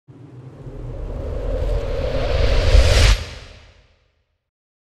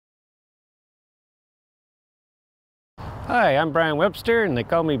Hi, I'm Bryan Webster, and they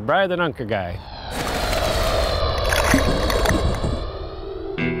call me Bri the Dunker Guy.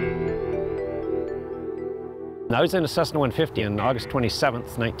 I was in a Cessna 150 on August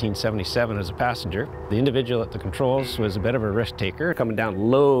 27th, 1977 as a passenger. The individual at the controls was a bit of a risk taker, coming down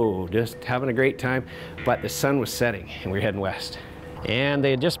low, just having a great time, but the sun was setting and we were heading west. And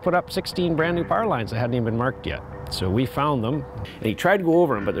they had just put up 16 brand new power lines that hadn't even been marked yet. So we found them, and he tried to go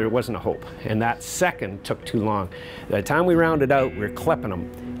over them, but there wasn't a hope. And that second took too long. By the time we rounded out, we were clipping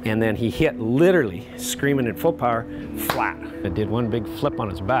him, and then he hit, literally, screaming at full power, flat. It did one big flip on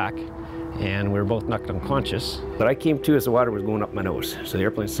his back, and we were both knocked unconscious. But I came to as the water was going up my nose, so the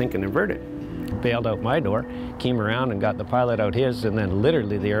airplane's sinking inverted. Bailed out my door, came around and got the pilot out his, and then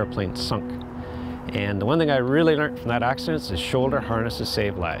literally the airplane sunk. And the one thing I really learned from that accident is shoulder harnesses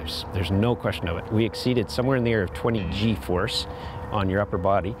save lives. There's no question of it. We exceeded somewhere in the area of 20 G-force on your upper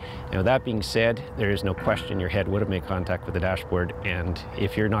body. And with that being said, there is no question your head would have made contact with the dashboard, and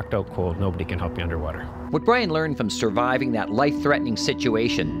if you're knocked out cold, nobody can help you underwater. What Bryan learned from surviving that life-threatening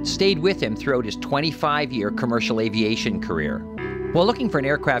situation stayed with him throughout his 25-year commercial aviation career. While looking for an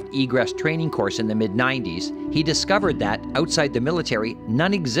aircraft egress training course in the mid-90s, he discovered that, outside the military,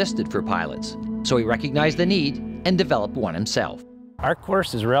 none existed for pilots. So he recognized the need and developed one himself. Our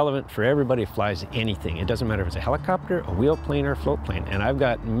course is relevant for everybody who flies anything. It doesn't matter if it's a helicopter, a wheel plane, or a float plane. And I've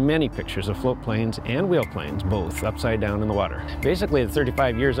got many pictures of float planes and wheel planes, both upside down in the water. Basically, the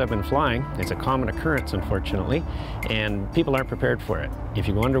 35 years I've been flying, it's a common occurrence, unfortunately, and people aren't prepared for it. If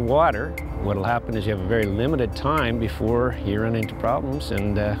you go underwater, what'll happen is you have a very limited time before you run into problems,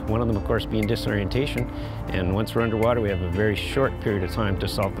 and one of them, of course, being disorientation. And once we're underwater, we have a very short period of time to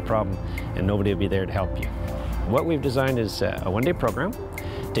solve the problem, and nobody will be there to help you. What we've designed is a one-day program.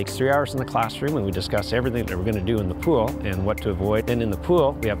 It takes 3 hours in the classroom, and we discuss everything that we're going to do in the pool and what to avoid. And in the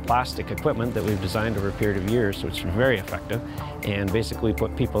pool, we have plastic equipment that we've designed over a period of years, so it's very effective. And basically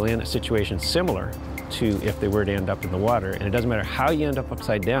put people in a situation similar to if they were to end up in the water. And it doesn't matter how you end up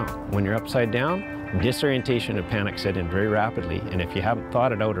upside down. When you're upside down, disorientation and panic set in very rapidly. And if you haven't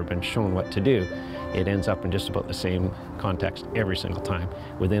thought it out or been shown what to do, it ends up in just about the same context every single time.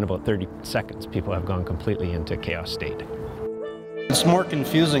 Within about 30 seconds, people have gone completely into chaos state. It's more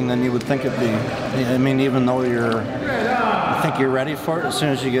confusing than you would think it'd be. I mean, even though you think you're ready for it, as soon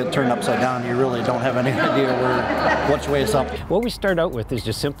as you get turned upside down, you really don't have any idea which way is up. What we start out with is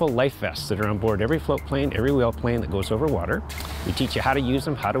just simple life vests that are on board every float plane, every wheel plane that goes over water. We teach you how to use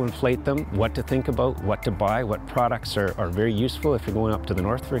them, how to inflate them, what to think about, what to buy, what products are very useful if you're going up to the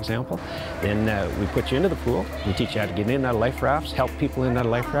north, for example. Then we put you into the pool. We teach you how to get in and out of life rafts, help people in and out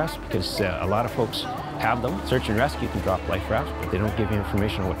of life rafts, because a lot of folks have them. Search and rescue can drop life rafts, but they don't give you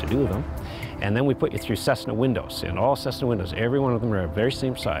information on what to do with them. And then we put you through Cessna windows, and all Cessna windows, every one of them are the very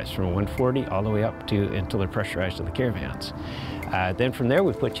same size, from a 140 all the way up to until they're pressurized in the caravans. Then from there,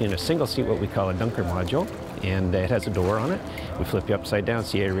 we put you in a single seat, what we call a dunker module, and it has a door on it. We flip you upside down,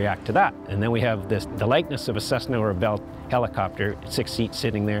 see how you react to that. And then we have the likeness of a Cessna or a Bell helicopter, 6 seats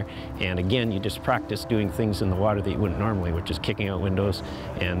sitting there. And again, you just practice doing things in the water that you wouldn't normally, which is kicking out windows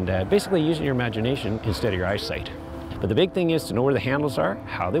and basically using your imagination instead of your eyesight. But the big thing is to know where the handles are,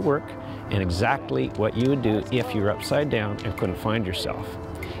 how they work, and exactly what you would do if you were upside down and couldn't find yourself.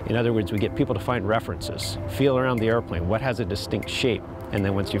 In other words, we get people to find references, feel around the airplane, what has a distinct shape, and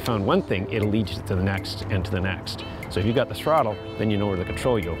then once you found one thing, it'll lead you to the next and to the next. So if you got the throttle, then you know where the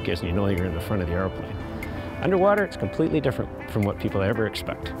control yoke is and you know you're in the front of the airplane. Underwater, it's completely different from what people ever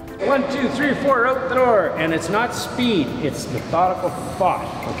expect. 1, 2, 3, 4, out the door. And it's not speed, it's methodical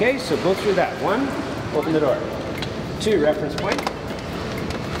thought. Okay, so go through that. 1, open the door. 2, reference point.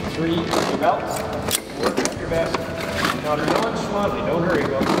 3, your belts. 4, up your vest. Now nonchalantly, don't hurry,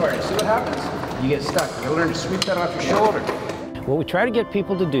 go forward. See what happens? You get stuck. You gotta learn to sweep that off your shoulder. What we try to get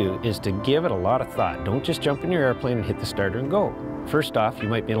people to do is to give it a lot of thought. Don't just jump in your airplane and hit the starter and go. First off, you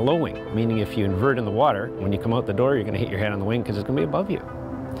might be in a low wing, meaning if you invert in the water, when you come out the door, you're going to hit your head on the wing because it's going to be above you.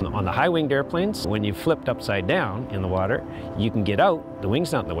 On the high-winged airplanes, when you flipped upside down in the water, you can get out, the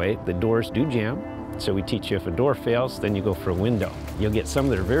wing's not in the way, the doors do jam. So we teach you if a door fails, then you go for a window. You'll get some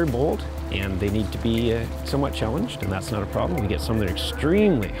that are very bold and they need to be somewhat challenged, and that's not a problem. We get some that are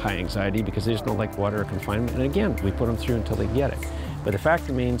extremely high anxiety because they just don't like water or confinement, and again, we put them through until they get it. But the fact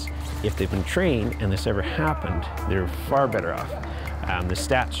remains, if they've been trained and this ever happened, they're far better off. The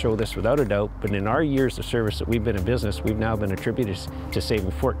stats show this without a doubt, but in our years of service that we've been in business, we've now been attributed to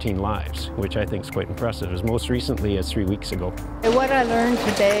saving 14 lives, which I think is quite impressive, as most recently as 3 weeks ago. What I learned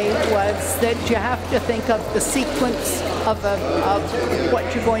today was that you have to think of the sequence of what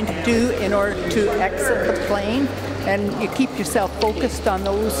you're going to do in order to exit the plane, and you keep yourself focused on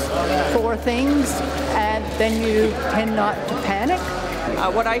those 4 things, and then you tend not to panic.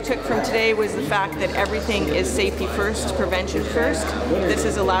 What I took from today was the fact that everything is safety first, prevention first. This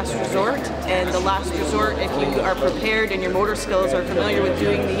is a last resort, and the last resort, if you are prepared and your motor skills are familiar with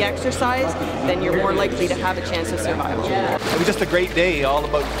doing the exercise, then you're more likely to have a chance of survival. It was just a great day, all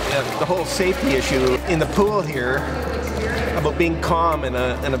about the whole safety issue in the pool here, about being calm in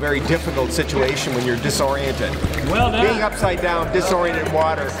a very difficult situation when you're disoriented. Well done. Being upside down, disoriented in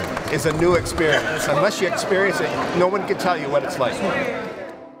water is a new experience. Unless you experience it, no one can tell you what it's like.